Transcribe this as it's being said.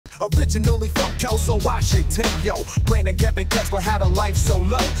Originally from Kelso, Washington, yo. Brandon Kevin Kessler had a life so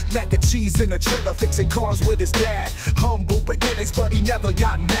low. Mac and cheese in a trailer, fixing cars with his dad. Humble beginnings, but he never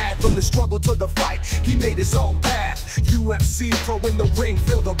got mad. From the struggle to the fight, he made his own path. UFC pro in the ring,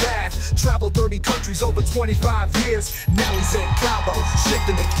 filled the bath. Traveled 30 countries over 25 years. Now he's in Cabo,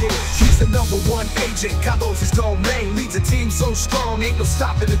 shifting the gears. He's the #1 agent, Cabo's his domain. Leads a team so strong, ain't no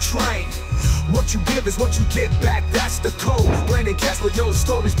stopping the train. What you give is what you get back, that's the code. Brandon Kessler, your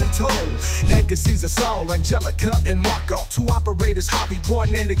story's been told. Edgar, Caesar, Saul, Angelica, and Marco. Two operators, Hobby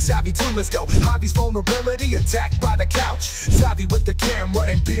 1 and Xavi 2, let's go. Hobby's vulnerability, attacked by the couch. Xavi with the camera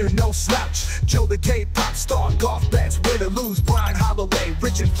and beer, no slouch. Joe the gay pop star, golf bets, win or lose. Brian Holloway,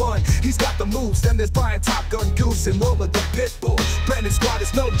 rich and fun, he's got the moves. Then there's Brian Top Gun Goose and Lola the Pitbull. Brandon's squad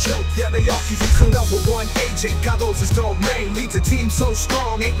is no joke, yeah they all keep it cool. #1 agent, Cabo's his domain. Leads a team so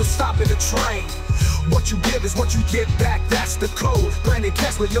strong, ain't no stopping the train. What you give is what you get back, that's the code. Brandon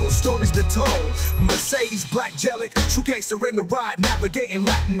Kessler, your story's been told. Mercedes, black jelly, true gangster in the ride. Navigating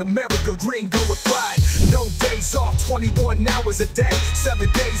Latin America, gringo with pride. No days off, 21 hours a day, 7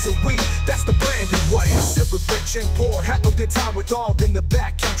 days a week, that's the Brandon way. Super rich and poor, had no good time with all. In the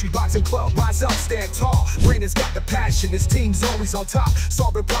back country boxing club, rise up, stand tall. Brandon's got the passion, his team's always on top.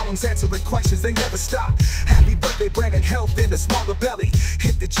 Solving problems, answering questions, they never stop. Happy birthday, Brandon, health in a smaller belly.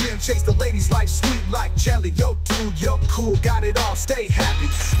 Hit the gym, chase the ladies, life sweet like jelly. Yo dude, yo cool, got it all, stay happy.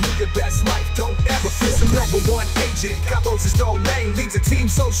 Live your best life, don't ever feel. The #1 agent, Cabo's his domain. Leads a team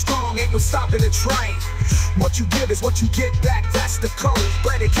so strong, ain't no stopping the train. What you give is what you get back, that's the code.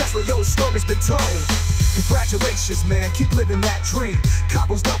 Brandon Kessler, your story's been told. Congratulations, man, keep living that dream.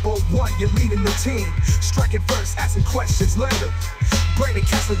 Cabo's #1, you're leading the team. Striking first, asking questions later. Brandon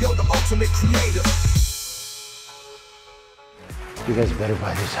Kessler, you're the ultimate creator. You guys better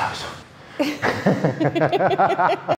buy this house.